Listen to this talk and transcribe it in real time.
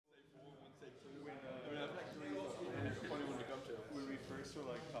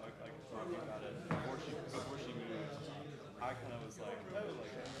I kind of was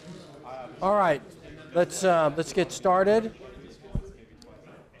like, All right, let's get started.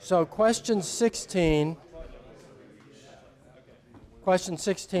 So question 16. Question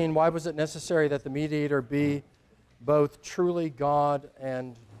 16, why was it necessary that the mediator be both truly God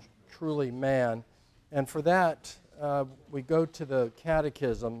and truly man? And for that, we go to the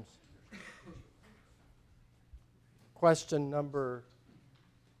catechisms. Question number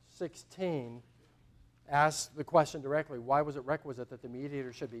 16 asks the question directly, why was it requisite that the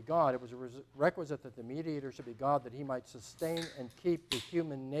mediator should be God? It was requisite that the mediator should be God that he might sustain and keep the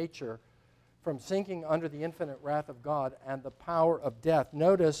human nature from sinking under the infinite wrath of God and the power of death.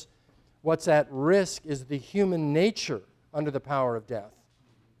 Notice what's at risk is the human nature under the power of death.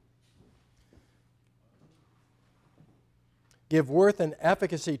 Give worth and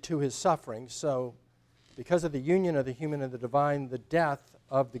efficacy to his suffering. So because of the union of the human and the divine, the death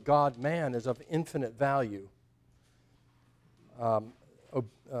of the God-man is of infinite value.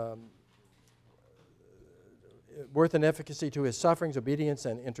 Worth and efficacy to his sufferings, obedience,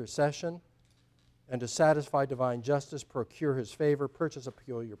 and intercession, and to satisfy divine justice, procure his favor, purchase a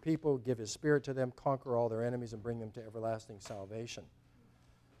peculiar people, give his spirit to them, conquer all their enemies, and bring them to everlasting salvation.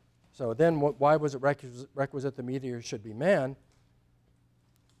 So then, why was it requisite the mediator should be man?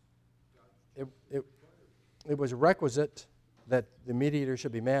 It was requisite that the mediator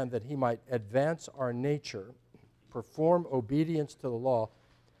should be man, that he might advance our nature, perform obedience to the law,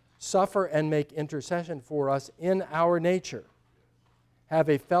 suffer and make intercession for us in our nature, have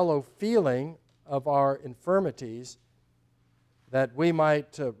a fellow feeling of our infirmities, that we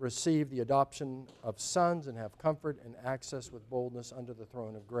might receive the adoption of sons and have comfort and access with boldness under the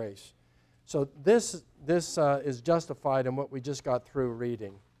throne of grace. So this is justified in what we just got through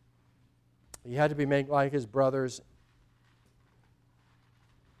reading. He had to be made like his brothers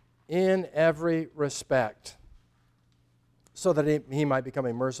in every respect, so that he might become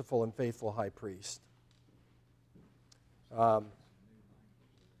a merciful and faithful high priest.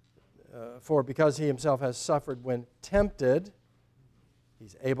 For because he himself has suffered when tempted,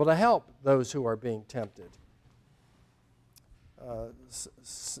 he's able to help those who are being tempted.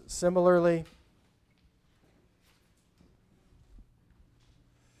 Similarly,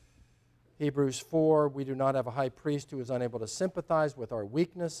 Hebrews 4, we do not have a high priest who is unable to sympathize with our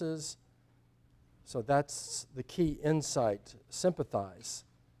weaknesses. So that's the key insight, sympathize.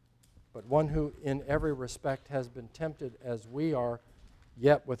 But one who in every respect has been tempted as we are,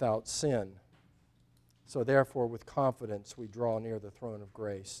 yet without sin. So therefore, with confidence, we draw near the throne of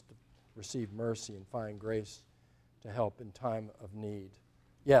grace to receive mercy and find grace to help in time of need.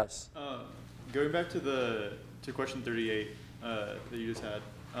 Yes? Going back to question 38 that you just had,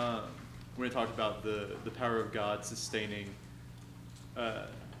 when it talked about the power of God sustaining the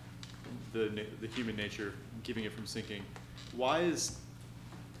human nature, keeping it from sinking, why is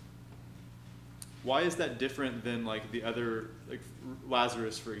that different than like the other, like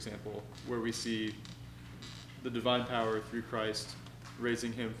Lazarus, for example, where we see the divine power through Christ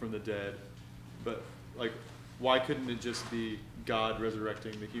raising him from the dead? But like, why couldn't it just be God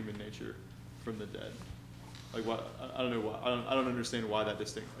resurrecting the human nature from the dead? Like, why? I don't know why. I don't understand why that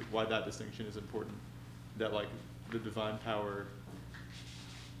distinction is important. That like the divine power,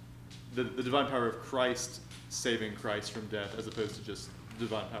 the divine power of Christ saving Christ from death, as opposed to just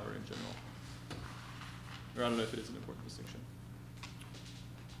divine power in general. Or I don't know if it is an important distinction.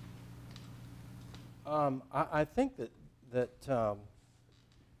 I think that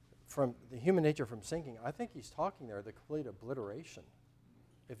from the human nature from sinking, I think he's talking there the complete obliteration.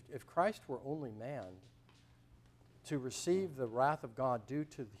 If Christ were only man, to receive the wrath of God due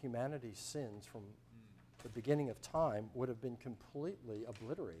to humanity's sins from the beginning of time would have been completely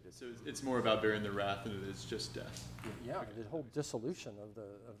obliterated. So it's more about bearing the wrath than it is just death. Yeah, okay. The whole dissolution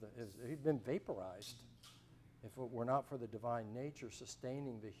he'd been vaporized if it were not for the divine nature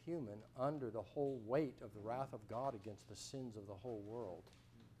sustaining the human under the whole weight of the wrath of God against the sins of the whole world.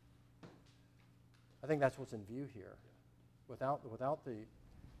 I think that's what's in view here. Without the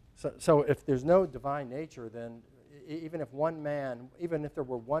so if there's no divine nature, then even if there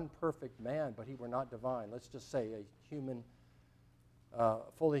were one perfect man, but he were not divine, let's just say a human,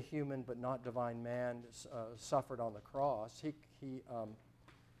 fully human but not divine man suffered on the cross, he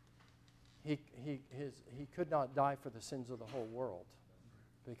could not die for the sins of the whole world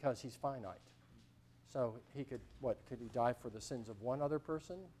because he's finite. So he could he die for the sins of one other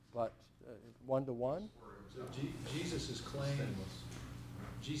person, but one to one? So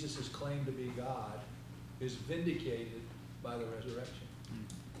Jesus' claim to be God is vindicated by the resurrection.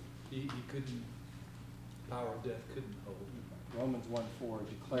 He power of death couldn't hold. Romans 1:4,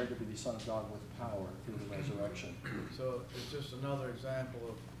 declared to be the Son of God with power through the resurrection. So it's just another example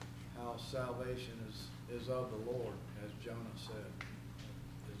of how salvation is of the Lord, as Jonah said.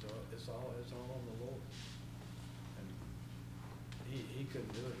 It's all on the Lord. And he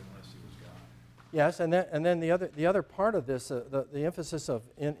couldn't do it unless he was God. Yes, and then the other part of this, the emphasis of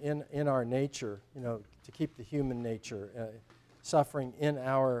in our nature, to keep the human nature, suffering in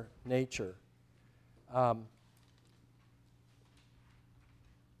our nature.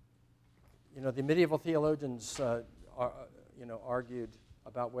 The medieval theologians, argued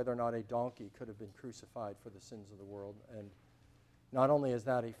about whether or not a donkey could have been crucified for the sins of the world. And not only is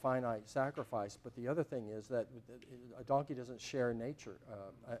that a finite sacrifice, but the other thing is that a donkey doesn't share nature,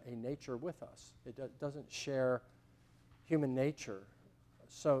 a nature with us. It doesn't share human nature.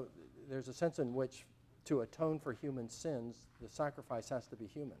 So there's a sense in which to atone for human sins, the sacrifice has to be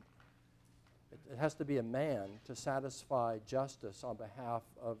human. It has to be a man to satisfy justice on behalf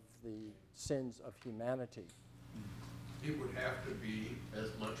of the sins of humanity. He would have to be as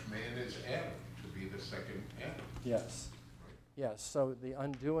much man as Adam to be the second Adam. Yes. Yes, so the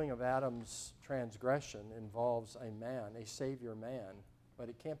undoing of Adam's transgression involves a man, a savior man, but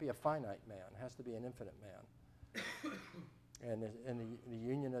it can't be a finite man. It has to be an infinite man. And in the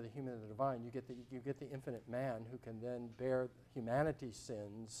union of the human and the divine, you get the infinite man who can then bear humanity's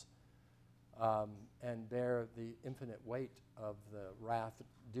sins and bear the infinite weight of the wrath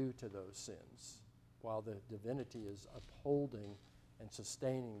due to those sins, while the divinity is upholding and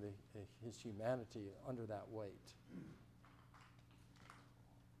sustaining his humanity under that weight.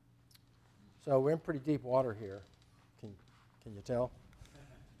 So we're in pretty deep water here. Can you tell?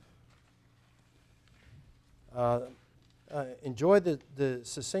 Enjoy the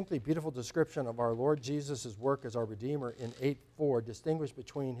succinctly beautiful description of our Lord Jesus' work as our Redeemer in 8:4, distinguished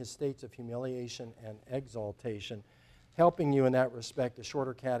between his states of humiliation and exaltation, helping you in that respect, a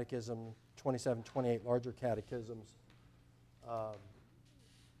shorter catechism, 27, 28 larger catechisms. Here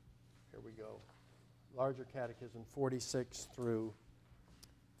we go. Larger catechism, 46 through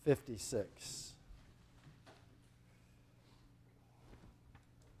 56.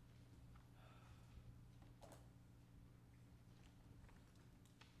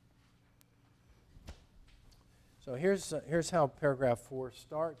 So here's how paragraph 4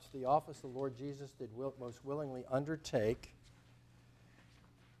 starts. The office the Lord Jesus did most willingly undertake,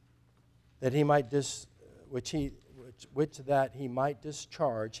 that he might which that he might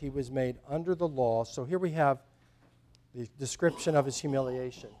discharge. He was made under the law. So here we have the description of his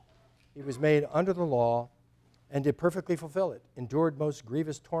humiliation. He was made under the law and did perfectly fulfill it, endured most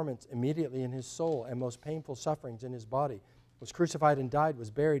grievous torments immediately in his soul and most painful sufferings in his body, was crucified and died,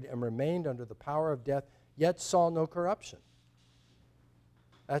 was buried, and remained under the power of death, yet saw no corruption.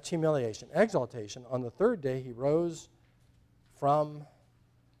 That's humiliation. Exaltation. On the third day he rose from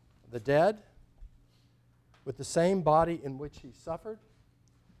the dead with the same body in which he suffered,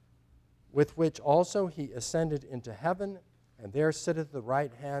 with which also he ascended into heaven, and there sitteth at the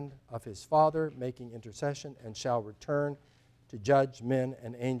right hand of his Father, making intercession, and shall return to judge men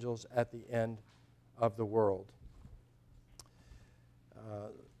and angels at the end of the world.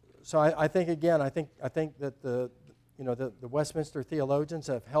 So I think that the Westminster theologians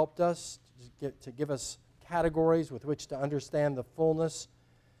have helped us to give us categories with which to understand the fullness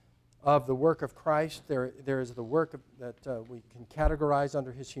of the work of Christ. There is the work that we can categorize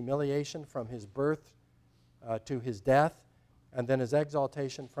under his humiliation from his birth to his death, and then his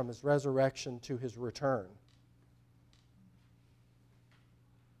exaltation from his resurrection to his return.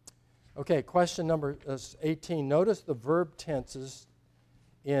 Okay, question number 18. Notice the verb tenses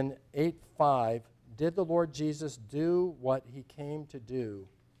in 8:5. Did the Lord Jesus do what he came to do?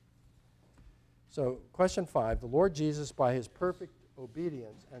 So, question 5. The Lord Jesus, by his perfect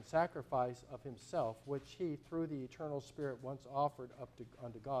obedience and sacrifice of himself, which he, through the eternal Spirit, once offered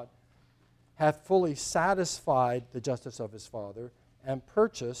unto God, hath fully satisfied the justice of his Father, and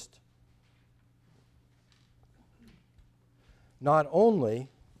purchased not only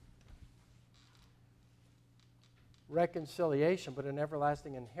reconciliation, but an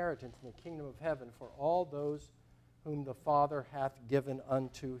everlasting inheritance in the kingdom of heaven for all those whom the Father hath given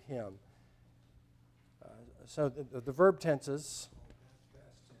unto him. So the verb tenses,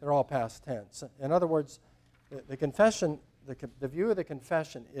 they're all past tense. In other words, the confession, the view of the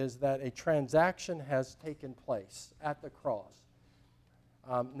confession is that a transaction has taken place at the cross.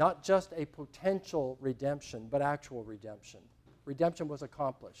 Not just a potential redemption, but actual redemption. Redemption was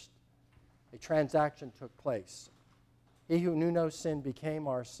accomplished. A transaction took place. He who knew no sin became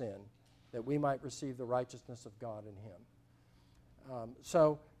our sin, that we might receive the righteousness of God in him.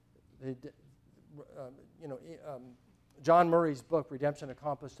 So John Murray's book, Redemption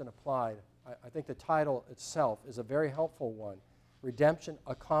Accomplished and Applied, I think the title itself is a very helpful one. Redemption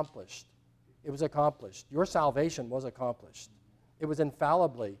Accomplished. It was accomplished. Your salvation was accomplished. It was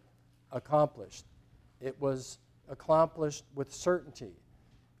infallibly accomplished. It was accomplished with certainty.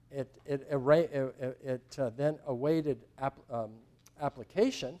 It then awaited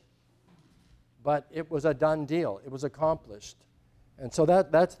application, but it was a done deal. It was accomplished. And so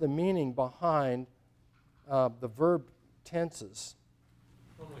that's the meaning behind the verb tenses.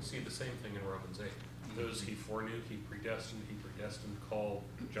 Well, we see the same thing in Romans 8. Those he foreknew, he predestined, called,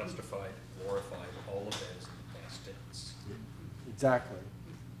 justified, glorified, all of that is in the past tense.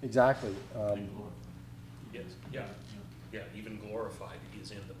 Exactly. Yes, yeah, even glorified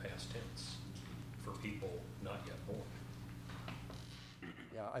is in the past tense for people not yet born.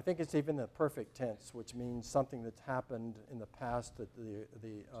 Yeah, I think it's even the perfect tense, which means something that's happened in the past that the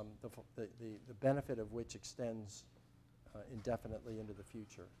benefit of which extends indefinitely into the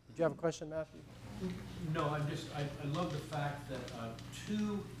future. Did you have a question, Matthew? No, I love the fact that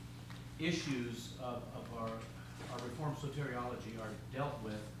two issues of our Reformed soteriology are dealt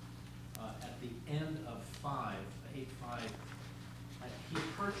with at the end of 8:5. He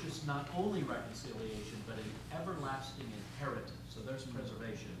purchased not only reconciliation, but an everlasting inheritance. So there's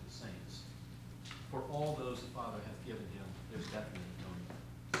preservation of the saints. For all those the Father hath given him, there's definite atonement.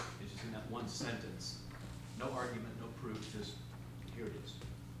 It's just in that one sentence. No argument, no proof, just here it is.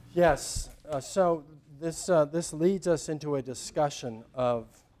 Yes. So this leads us into a discussion of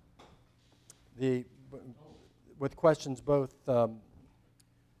with questions both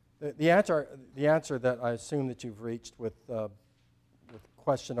the answer that I assume that you've reached with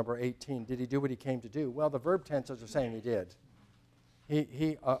question number 18. Did he do what he came to do? Well, the verb tenses are saying he did.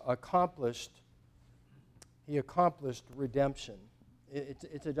 He accomplished redemption.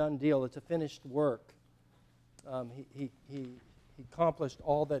 It's a done deal. It's a finished work. He accomplished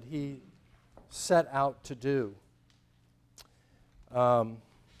all that he set out to do. But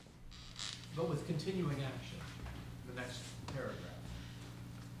with continuing action, the next paragraph,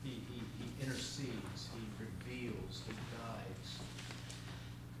 he intercedes, he reveals, he guides.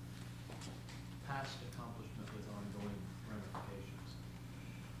 Past accomplishment with ongoing ramifications.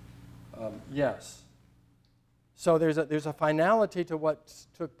 Yes. So there's a finality to what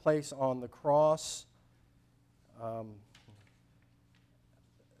took place on the cross.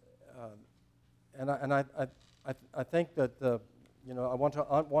 And I think that I want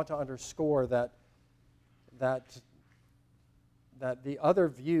to underscore that the other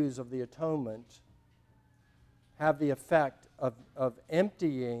views of the atonement have the effect of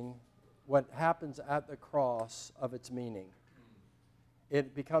emptying what happens at the cross of its meaning.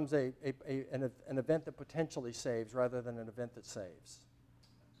 It becomes an event that potentially saves rather than an event that saves.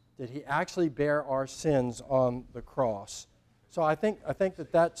 Did he actually bear our sins on the cross? So I think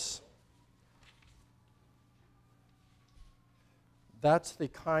that's the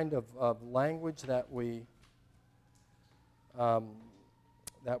kind of language that we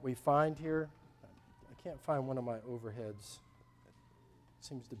find here. I can't find one of my overheads. It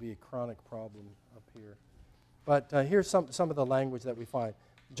seems to be a chronic problem up here. But here's some of the language that we find.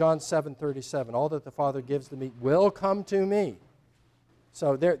 John 7:37. All that the Father gives to me will come to me.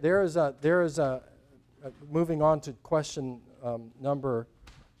 So there is a moving on to question number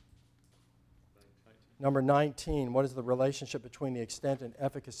 19. What is the relationship between the extent and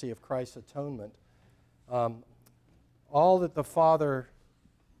efficacy of Christ's atonement? All that the Father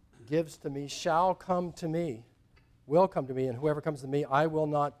gives to me shall come to me, will come to me, and whoever comes to me I will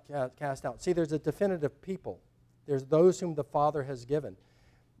not cast out. See, there's a definitive people. There's those whom the Father has given.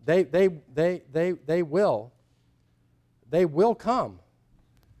 They will come.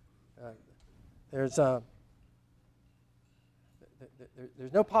 There's no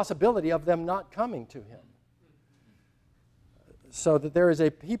possibility of them not coming to him. So that there is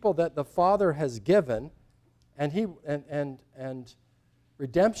a people that the Father has given, and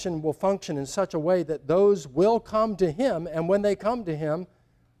redemption will function in such a way that those will come to him, and when they come to him,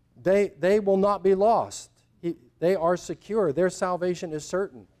 they will not be lost. They are secure. Their salvation is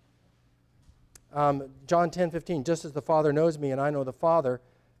certain. John 10:15, just as the Father knows me and I know the Father,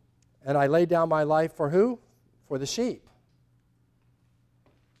 and I lay down my life for who? For the sheep.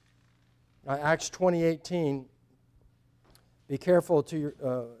 Acts 20:18, be careful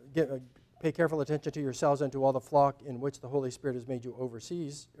pay careful attention to yourselves and to all the flock in which the Holy Spirit has made you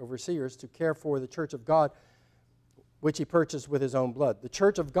overseers to care for the church of God, which he purchased with his own blood. The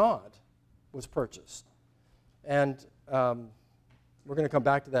church of God was purchased. And we're going to come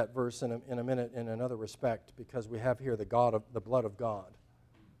back to that verse in a minute in another respect, because we have here the blood of God.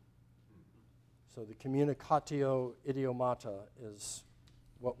 So the communicatio idiomata is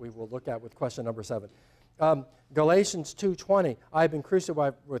what we will look at with question number 7. Galatians 2:20, I have been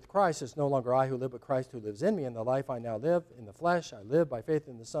crucified with Christ. It's no longer I who live, but Christ who lives in me. In the life I now live in the flesh, I live by faith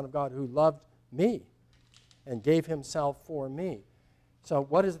in the Son of God who loved me and gave himself for me. So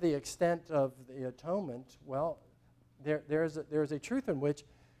what is the extent of the atonement? Well, there's a truth in which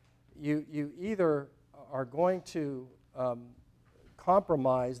you either are going to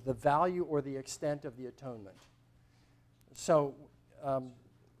compromise the value or the extent of the atonement. So,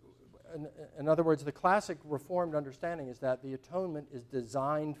 in other words, the classic Reformed understanding is that the atonement is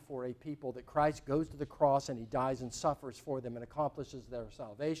designed for a people, that Christ goes to the cross and he dies and suffers for them and accomplishes their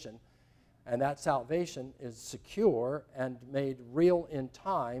salvation. And that salvation is secure and made real in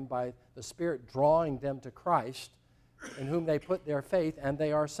time by the Spirit drawing them to Christ, in whom they put their faith, and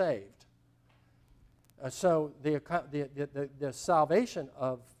they are saved. So the salvation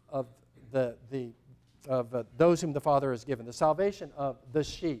of those whom the Father has given, the salvation of the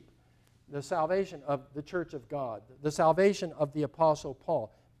sheep, the salvation of the Church of God, the salvation of the Apostle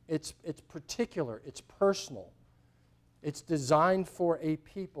Paul, it's particular, it's personal. It's designed for a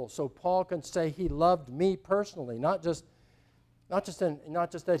people. So Paul can say he loved me personally, not just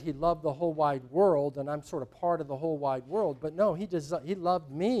that he loved the whole wide world and I'm sort of part of the whole wide world, but no, he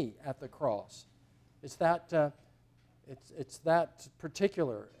loved me at the cross. It's that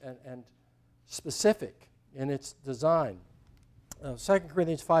particular and specific in its design. 2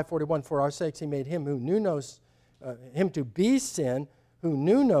 Corinthians 5:41, for our sakes he made him who knew him to be sin, who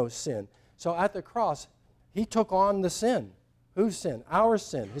knew no sin. So at the cross, he took on the sin. Whose sin? Our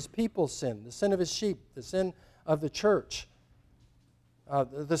sin, his people's sin, the sin of his sheep, the sin of the church,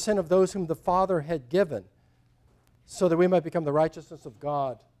 the sin of those whom the Father had given, so that we might become the righteousness of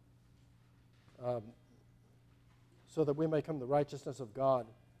God. So that we may become the righteousness of God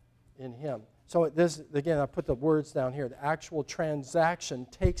in him. So this, again, I put the words down here. The actual transaction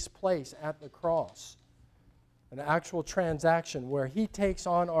takes place at the cross. An actual transaction where he takes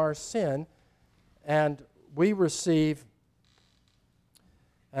on our sin and we receive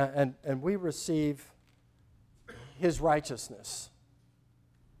and we receive his righteousness.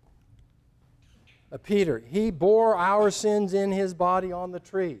 Peter, he bore our sins in his body on the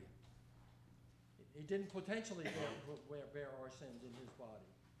tree. He didn't potentially bear our sins in his body.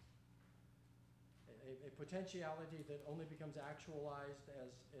 A potentiality that only becomes actualized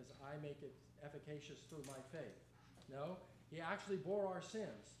as I make it efficacious through my faith. No, he actually bore our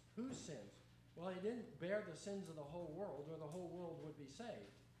sins. Whose sins? Well, he didn't bear the sins of the whole world, or the whole world would be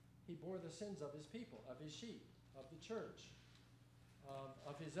saved. He bore the sins of his people, of his sheep, of the church,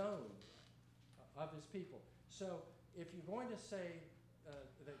 of his own, of his people. So if you're going to say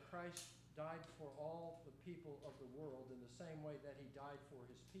that Christ died for all the people of the world in the same way that he died for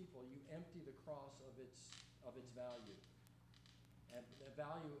his people, you empty the cross of its value. And the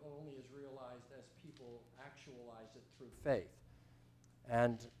value only is realized as people actualize it through faith.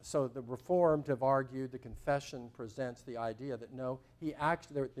 And so the Reformed have argued, the confession presents the idea that no,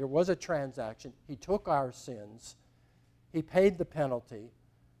 there was a transaction. He took our sins. He paid the penalty.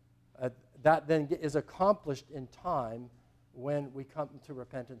 That then is accomplished in time when we come to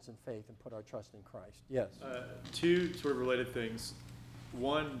repentance and faith and put our trust in Christ. Yes? Two sort of related things.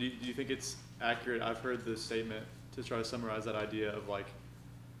 One, do you think it's accurate? I've heard this statement to try to summarize that idea of like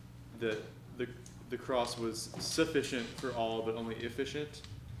the cross was sufficient for all but only efficient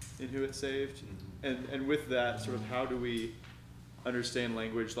in who it saved. And with that, sort of how do we understand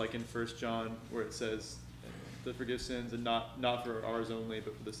language like in 1 John where it says to forgive sins and not for ours only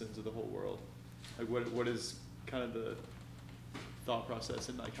but for the sins of the whole world? Like what is kind of the thought process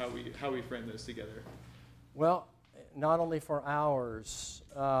and like how we frame those together? Well, not only for ours,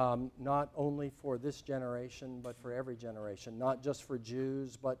 not only for this generation, but for every generation, not just for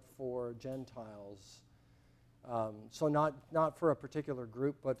Jews, but for Gentiles. So not for a particular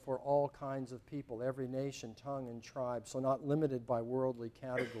group, but for all kinds of people, every nation, tongue, and tribe, so not limited by worldly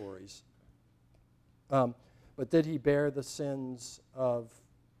categories. But did he bear the sins of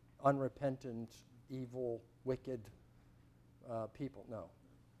unrepentant, evil, wicked people? No.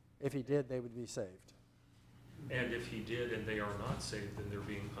 If he did, they would be saved. And if he did and they are not saved, then they're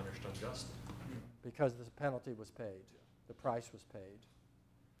being punished unjustly. Because the penalty was paid. The price was paid.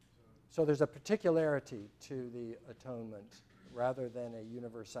 So there's a particularity to the atonement rather than a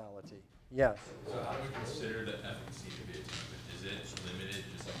universality. Yes? So how do we consider the efficacy of the atonement? Is it limited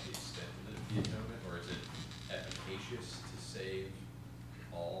just like the extent of the atonement, or is it efficacious to save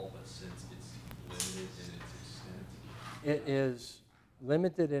all, but since it's limited in its extent? It is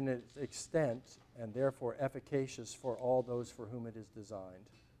limited in its extent and therefore efficacious for all those for whom it is designed.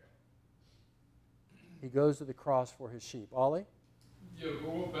 He goes to the cross for his sheep. Ollie? Yeah,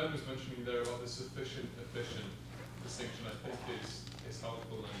 well, what Ben was mentioning there about the sufficient, efficient distinction, I think is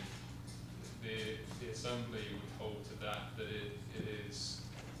helpful, and the assembly would hold to that it is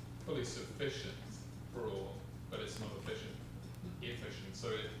fully sufficient for all, but it's not efficient. So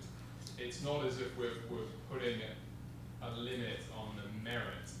it's not as if we're putting a limit on the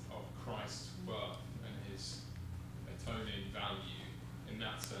merit of Christ's work and his atoning value in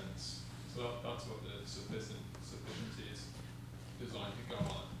that sense. So that's what the sufficiency is designed to go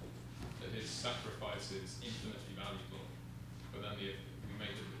on. That his sacrifice is infinitely valuable, but then if we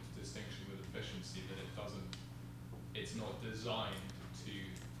make a distinction with efficiency, that it's not designed to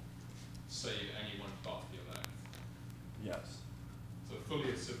save anyone but the elect. Yes. So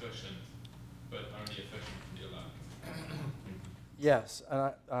fully sufficient, but only efficient for the elect. Yes,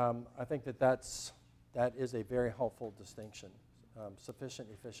 and I think that is a very helpful distinction. Sufficient,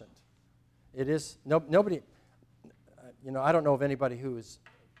 efficient. It is nobody. I don't know of anybody who is,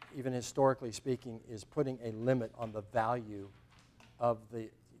 even historically speaking, is putting a limit on the value of the.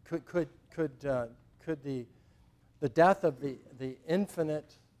 Could the death of the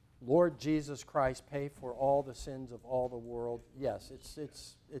infinite Lord Jesus Christ pay for all the sins of all the world? Yes,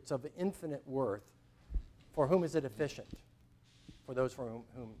 it's of infinite worth. For whom is it efficient? For those for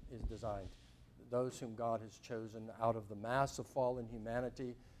whom is designed. Those whom God has chosen out of the mass of fallen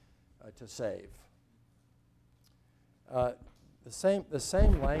humanity to save. The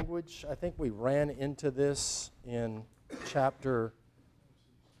same language, I think we ran into this in chapter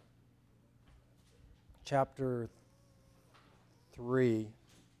 3.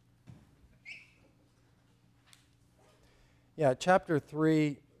 Yeah, chapter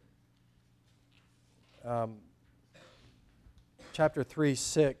 3, chapter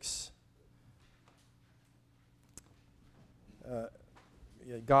 3:6.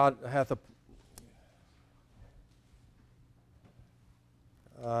 God hath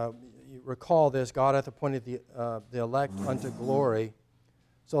you recall this, God hath appointed the elect unto glory,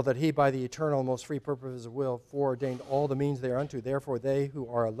 so that he by the eternal and most free purpose of his will foreordained all the means thereunto. Therefore they who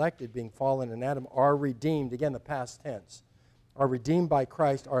are elected, being fallen in Adam, are redeemed, again the past tense, are redeemed by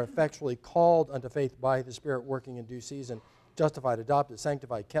Christ, are effectually called unto faith by the Spirit working in due season, justified, adopted,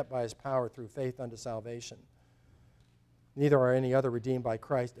 sanctified, kept by his power through faith unto salvation. Neither are any other redeemed by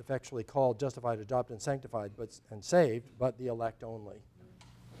Christ, effectually called, justified, adopted, and sanctified, and saved, but the elect only.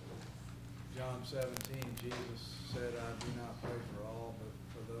 John 17, Jesus said, I do not pray for all, but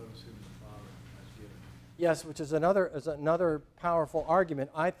for those whom the Father has given. Yes, which is another powerful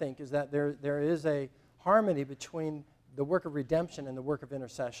argument, I think, is that there is a harmony between the work of redemption and the work of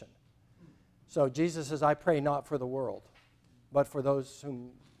intercession. So Jesus says, I pray not for the world, but for those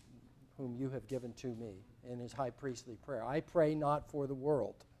whom you have given to me, in his high priestly prayer. I pray not for the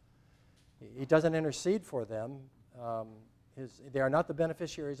world. He doesn't intercede for them. They are not the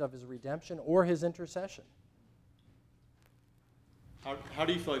beneficiaries of his redemption or his intercession. How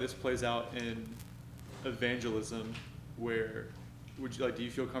do you feel like this plays out in evangelism, where do you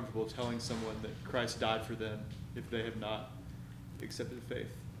feel comfortable telling someone that Christ died for them if they have not accepted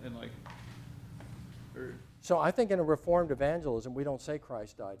faith? So I think in a Reformed evangelism, we don't say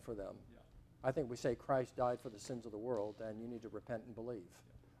Christ died for them. Yeah. I think we say Christ died for the sins of the world, and you need to repent and believe.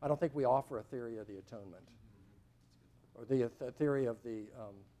 I don't think we offer a theory of the atonement, or the theory of the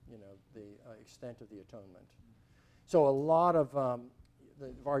extent of the atonement. So a lot of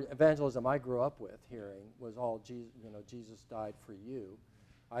our evangelism I grew up with hearing was all Jesus died for you.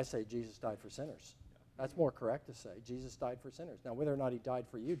 I say Jesus died for sinners. That's more correct to say. Jesus died for sinners. Now, whether or not he died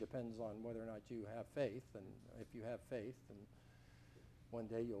for you depends on whether or not you have faith. And if you have faith, then one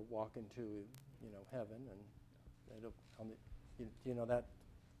day you'll walk into heaven, and it'll.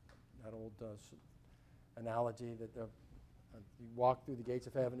 That old analogy that you walk through the gates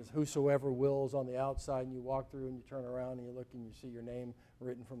of heaven, is whosoever wills on the outside, and you walk through and you turn around and you look and you see your name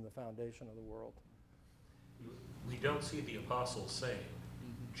written from the foundation of the world. We don't see the apostles saying,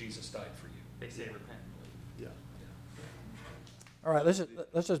 Jesus died for you. They say repent. Yeah. All right,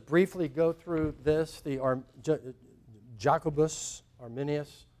 let's just briefly go through this. The Jacobus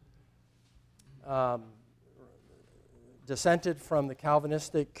Arminius dissented from the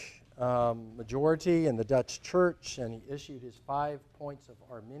Calvinistic majority in the Dutch church, and he issued his 5 points of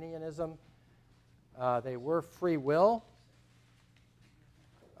Arminianism. They were free will.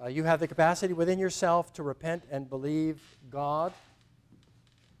 You have the capacity within yourself to repent and believe God.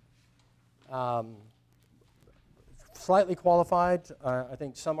 Slightly qualified, I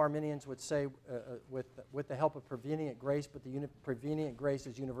think some Arminians would say, with the help of prevenient grace, but the prevenient grace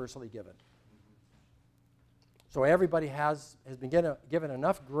is universally given. So everybody has been given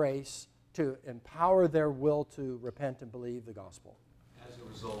enough grace to empower their will to repent and believe the gospel. As a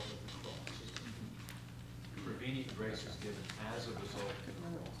result of the cross. Prevenient grace is given as a result of the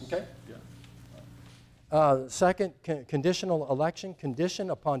cross. Okay? Yeah. Second, conditional election, condition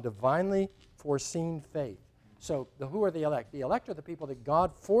upon divinely foreseen faith. So who are the elect? The elect are the people that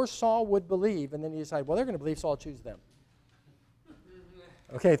God foresaw would believe, and then he decided, well, they're going to believe, so I'll choose them.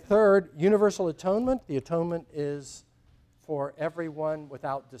 Okay, third, universal atonement. The atonement is for everyone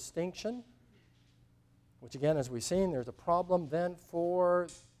without distinction, which again, as we've seen, there's a problem then for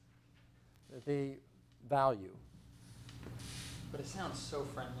the value. But it sounds so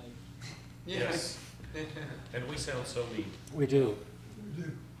friendly. Yes. And we sound so mean. We do.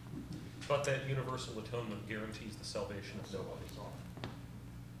 But that universal atonement guarantees the salvation of nobody.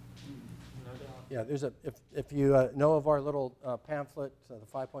 No doubt. Yeah, there's if you know of our little pamphlet, The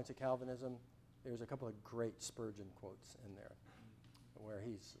 5 Points of Calvinism, there's a couple of great Spurgeon quotes in there where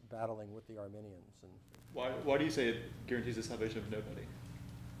he's battling with the Arminians. And Why do you say it guarantees the salvation of nobody?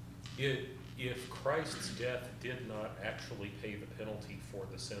 If Christ's death did not actually pay the penalty for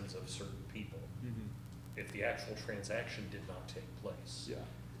the sins of certain people, if the actual transaction did not take place, Yeah.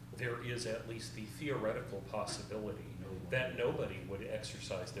 there is at least the theoretical possibility that nobody would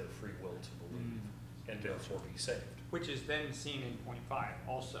exercise their free will to believe and therefore be saved. Which is then seen in point 5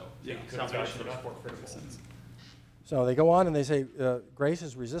 also. Yeah. Could have died Salvation for is nothing. forfeitable. so they go on and they say grace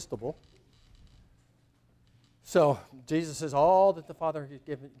is resistible. So Jesus says, all that the Father has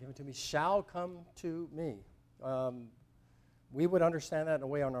given to me shall come to me. We would understand that in a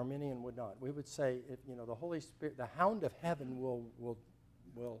way an Arminian would not. We would say, the Holy Spirit, the hound of heaven will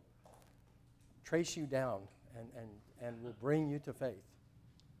trace you down and will bring you to faith.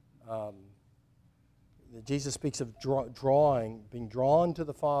 Jesus speaks of being drawn to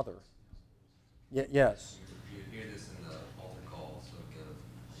the Father. Yes. You hear this in the altar calls of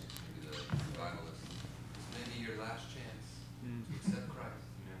maybe the revivalists. This may be your last chance to accept Christ.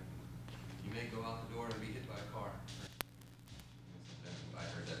 You may go out the door and be hit by a car. I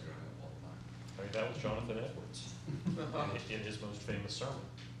heard that growing up all the time. I mean, that was Jonathan Edwards in his most famous sermon.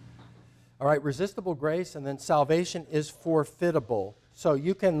 All right, resistible grace, and then salvation is forfeitable. So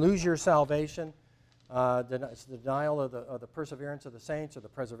you can lose your salvation. It's the denial of the perseverance of the saints, or the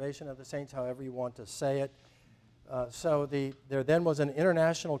preservation of the saints, however you want to say it. There then was an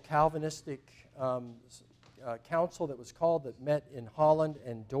international Calvinistic council that was called, that met in Holland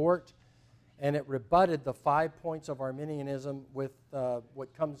and Dort, and it rebutted the 5 points of Arminianism with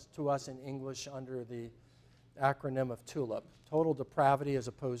what comes to us in English under the acronym of TULIP. Total depravity as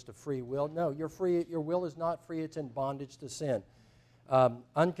opposed to free will. No, you're free. Your will is not free. It's in bondage to sin.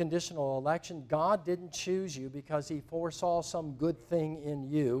 Unconditional election. God didn't choose you because he foresaw some good thing in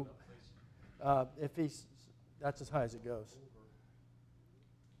you. That's as high as it goes.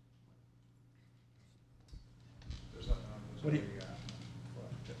 What do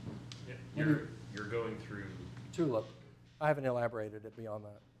you, You're going through TULIP. I haven't elaborated it beyond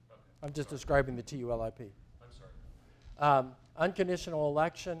that. Okay. I'm just describing the TULIP. I'm sorry. Unconditional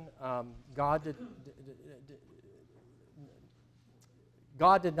election. God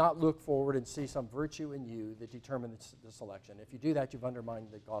did not look forward and see some virtue in you that determined this election. If you do that, you've undermined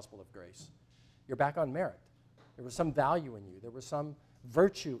the gospel of grace. You're back on merit. There was some value in you. There was some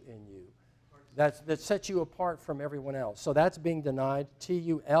virtue in you that sets you apart from everyone else. So that's being denied.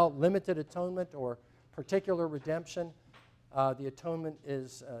 TUL, limited atonement or particular redemption. The atonement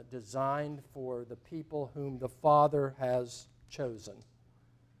is designed for the people whom the Father has chosen.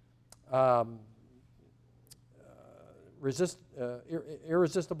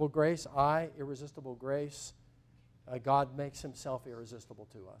 Irresistible grace, irresistible grace. God makes himself irresistible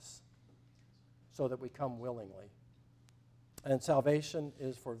to us so that we come willingly. And salvation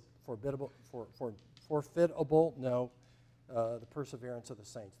is forfeitable, the perseverance of the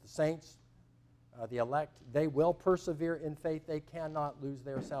saints. The saints, the elect, they will persevere in faith. They cannot lose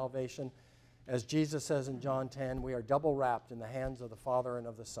their salvation. As Jesus says in John 10, we are double wrapped in the hands of the Father and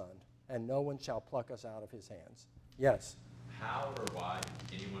of the Son, and no one shall pluck us out of his hands. Yes? How or why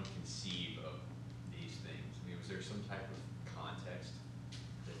did anyone conceive of these things? I mean, was there some type of context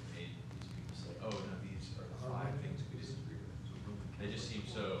that made these people say, oh, no, these are the 5 things we disagree with? They just seem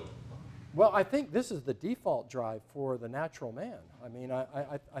so... Well, I think this is the default drive for the natural man. I mean,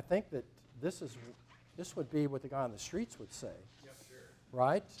 I think that this would be what the guy on the streets would say. Yep, sure.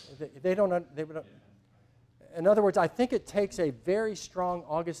 Right? They don't. In other words, I think it takes a very strong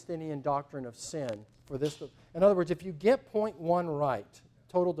Augustinian doctrine of sin for this to. In other words, if you get point 1 right,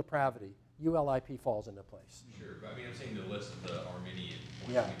 total depravity, ULIP falls into place. Sure, but I mean, I'm saying the list of the Arminian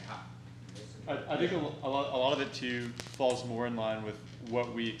points. Yeah. I mean, I think a lot of it too falls more in line with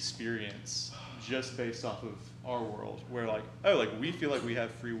what we experience just based off of our world, where like, oh, like we feel like we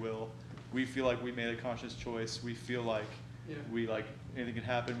have free will, we feel like we made a conscious choice, we feel like we like anything can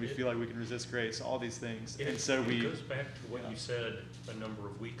happen, we feel like we can resist grace, all these things. And so it goes back to what you said a number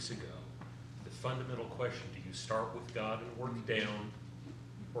of weeks ago. The fundamental question, do you start with God and work down,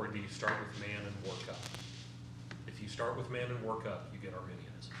 or do you start with man and work up? If you start with man and work up, you get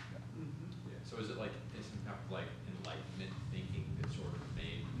Arminianism. Yeah, so is it like, isn't that like Enlightenment thinking that sort of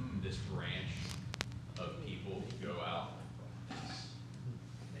made this branch of people who go out and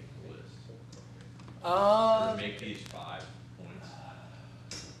make a list? Or make these 5 points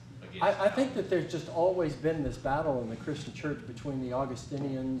against I think Calvin? that there's just always been this battle in the Christian church between the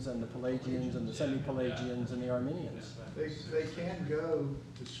Augustinians and the Pelagians and the semi-Pelagians and the Arminians. They can go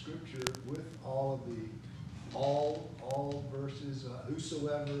to Scripture with all of the all verses,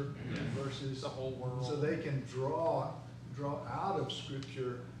 whosoever verses, The whole world. so they can draw out of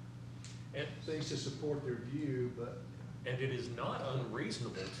Scripture And, things to support their view, but and it is not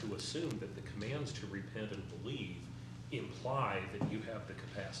unreasonable to assume that the commands to repent and believe imply that you have the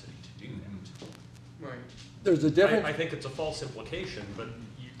capacity to do that. Right. There's a difference. I think it's a false implication, but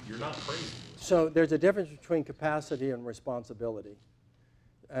you're not crazy. So there's a difference between capacity and responsibility,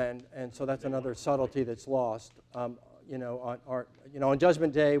 and so that's another subtlety that's lost. You know, on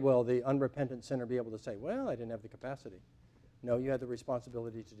Judgment Day, will the unrepentant sinner be able to say, "Well, I didn't have the capacity"? No, you had the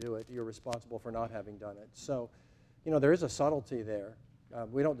responsibility to do it. You're responsible for not having done it. So, you know, there is a subtlety there.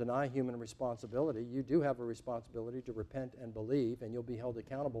 We don't deny human responsibility. You do have a responsibility to repent and believe, and you'll be held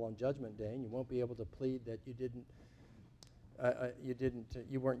accountable on Judgment Day, and you won't be able to plead that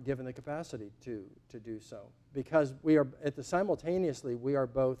you weren't given the capacity to do so. Because we are, simultaneously, we are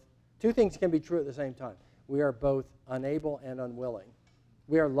both, two things can be true at the same time. We are both unable and unwilling.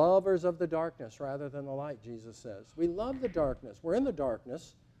 We are lovers of the darkness rather than the light, Jesus says. We love the darkness. We're in the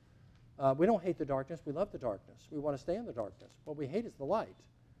darkness. We don't hate the darkness. We love the darkness. We want to stay in the darkness. What we hate is the light.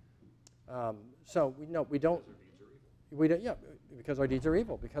 So we don't. Yeah, because our deeds are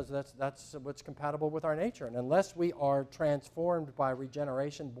evil. Because that's what's compatible with our nature. And unless we are transformed by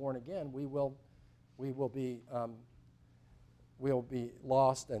regeneration, born again, we will be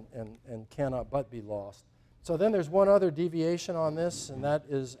lost and cannot but be lost. So then there's one other deviation on this, and that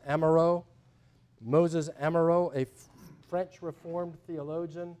is Amoreau, Moses Amoreau, a French Reformed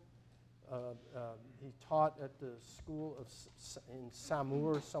theologian. He taught at the school in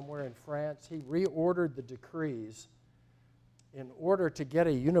Saumur, somewhere in France. He reordered the decrees in order to get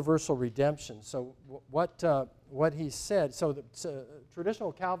a universal redemption. So what he said,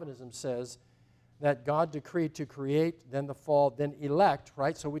 traditional Calvinism says that God decreed to create, then the fall, then elect,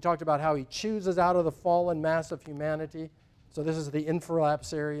 right? So we talked about how he chooses out of the fallen mass of humanity. So this is the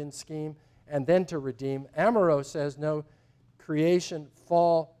infralapsarian scheme, and then to redeem. Amoreau says, no, creation,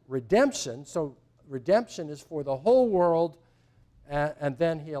 fall, redemption. So redemption is for the whole world, and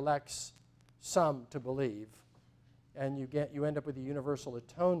then he elects some to believe. And you end up with a universal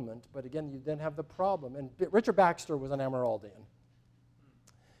atonement, but again, you then have the problem. And Richard Baxter was an Amaraldian.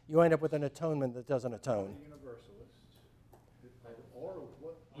 You end up with an atonement that doesn't atone.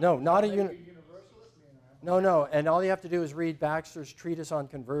 No, not a universalist. No. And all you have to do is read Baxter's treatise on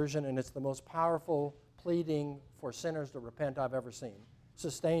conversion, and it's the most powerful pleading for sinners to repent I've ever seen.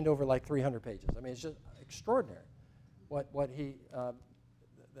 Sustained over like 300 pages. I mean, it's just extraordinary. What he,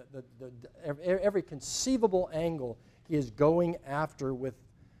 every conceivable angle he is going after with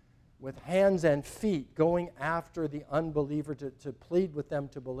hands and feet, going after the unbeliever to plead with them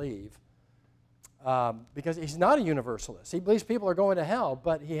to believe. Because he's not a universalist. He believes people are going to hell,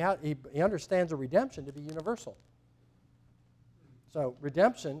 but he understands a redemption to be universal. So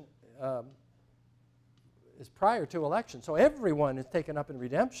redemption is prior to election. So everyone is taken up in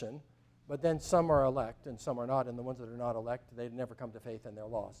redemption, but then some are elect and some are not, and the ones that are not elect, they never come to faith and they're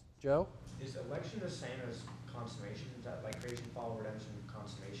lost. Joe? Is election the same as consummation? Is that like creation, fall, redemption,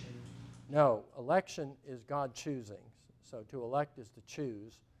 consummation? No, election is God choosing. So to elect is to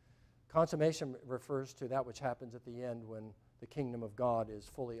choose. Consummation refers to that which happens at the end when the kingdom of God is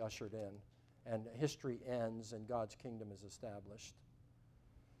fully ushered in and history ends and God's kingdom is established.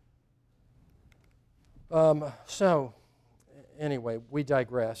 So, anyway, we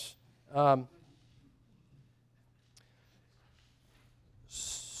digress. 20.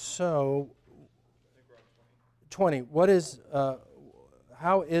 What is,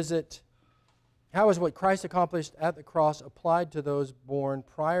 how is what Christ accomplished at the cross applied to those born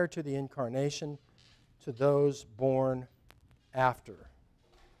prior to the incarnation, to those born after?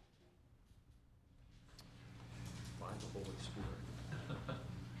 By the Holy Spirit.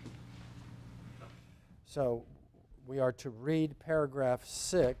 So we are to read paragraph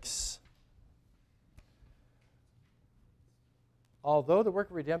 6. Although the work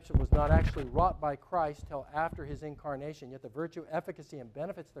of redemption was not actually wrought by Christ till after his incarnation, yet the virtue, efficacy, and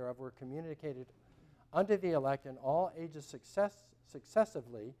benefits thereof were communicated unto the elect in all ages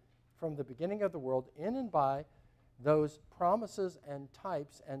successively from the beginning of the world, in and by those promises and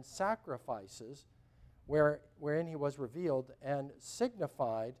types and sacrifices wherein he was revealed and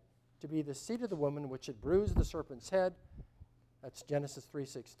signified to be the seed of the woman which had bruised the serpent's head. That's Genesis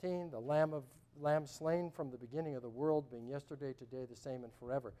 3:16, the lamb slain from the beginning of the world, being yesterday, today, the same, and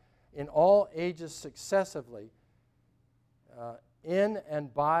forever. In all ages successively, in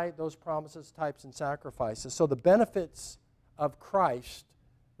and by those promises, types, and sacrifices. So the benefits of Christ,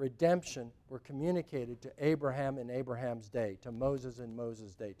 redemption, were communicated to Abraham in Abraham's day, to Moses in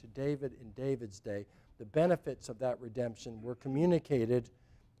Moses' day, to David in David's day. The benefits of that redemption were communicated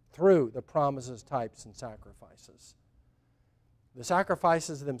through the promises, types, and sacrifices. The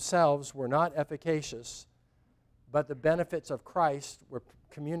sacrifices themselves were not efficacious, but the benefits of Christ were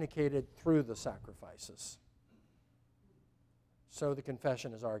communicated through the sacrifices. So the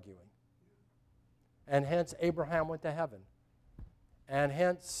confession is arguing. And hence Abraham went to heaven. And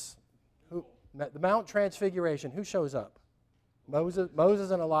hence the Mount Transfiguration, who shows up?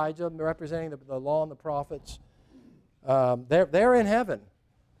 Moses and Elijah, representing the law and the prophets. They're in heaven.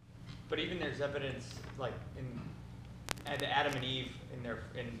 But even there's evidence, like Adam and Eve in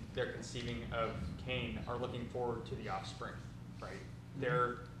their conceiving of Cain are looking forward to the offspring, right?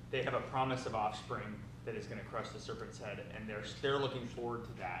 They have a promise of offspring that is going to crush the serpent's head, and they're looking forward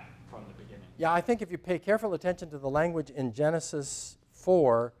to that from the beginning. Yeah, I think if you pay careful attention to the language in Genesis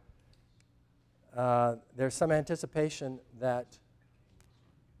 4, there's some anticipation that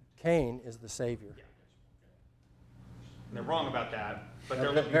Cain is the Savior. Yeah. And they're wrong about that, but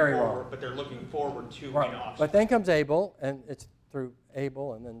they're looking forward to an offspring. But then comes Abel, and it's through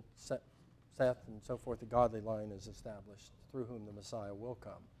Abel, and then Seth and so forth, the godly line is established, through whom the Messiah will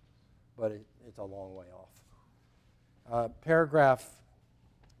come. But it's a long way off. Paragraph,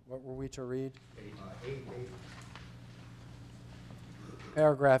 what were we to read? 8.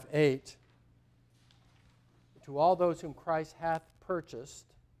 Paragraph 8. To all those whom Christ hath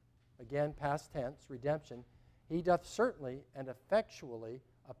purchased, again, past tense, redemption, he doth certainly and effectually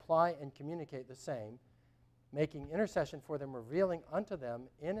apply and communicate the same, making intercession for them, revealing unto them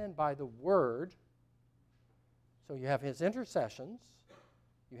in and by the word. So you have his intercessions,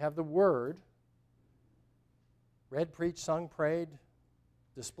 you have the word, read, preached, sung, prayed,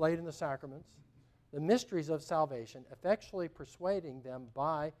 displayed in the sacraments, the mysteries of salvation, effectually persuading them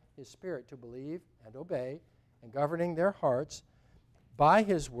by his Spirit to believe and obey, and governing their hearts by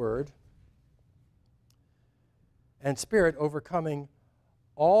his word and Spirit, overcoming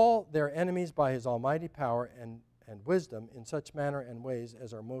all their enemies by his almighty power and wisdom in such manner and ways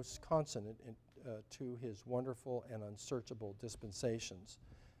as are most consonant to his wonderful and unsearchable dispensations.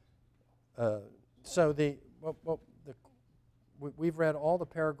 We've read all the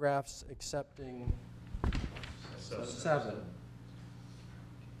paragraphs excepting 7.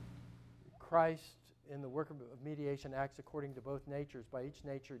 Christ in the work of mediation acts according to both natures, by each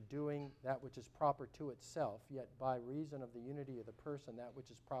nature doing that which is proper to itself, yet by reason of the unity of the person, that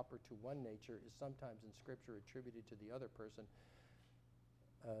which is proper to one nature is sometimes in Scripture attributed to the other person,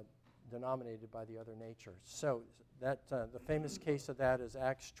 denominated by the other nature. So that the famous case of that is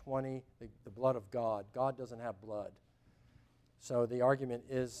Acts 20, the blood of God. God doesn't have blood. So the argument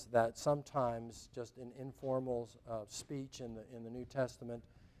is that sometimes, just in informal speech in the New Testament,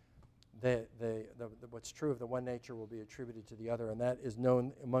 what's true of the one nature will be attributed to the other, and that is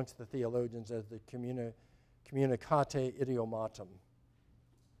known amongst the theologians as the communicate idiomatum.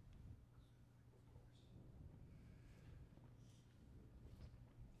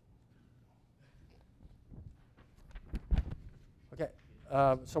 Okay,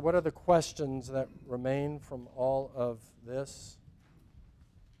 so what are the questions that remain from all of this?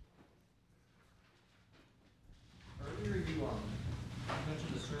 Earlier you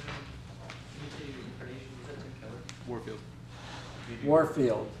mentioned the sermon imitating the incarnation. Was that Tim Keller? Warfield.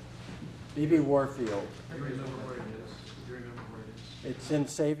 Warfield. B.B. Warfield. Do you remember where it is? Do you remember where it is? It's in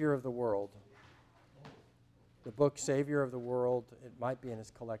Savior of the World. The book Savior of the World. It might be in his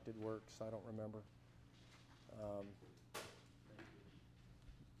collected works. I don't remember.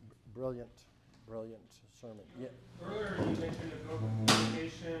 Brilliant sermon. Yeah. Earlier you mentioned a book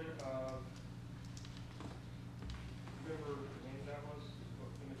imitation of, remember the name that was?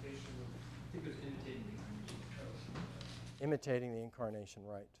 Book imitation of, I think it was imitating the incarnation. Imitating the incarnation,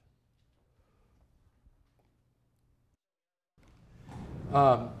 right.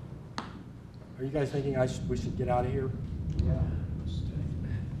 Are you guys thinking we should get out of here?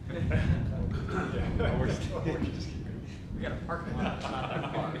 We got a parking lot, it's not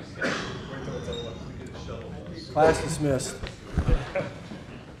that far. Class dismissed.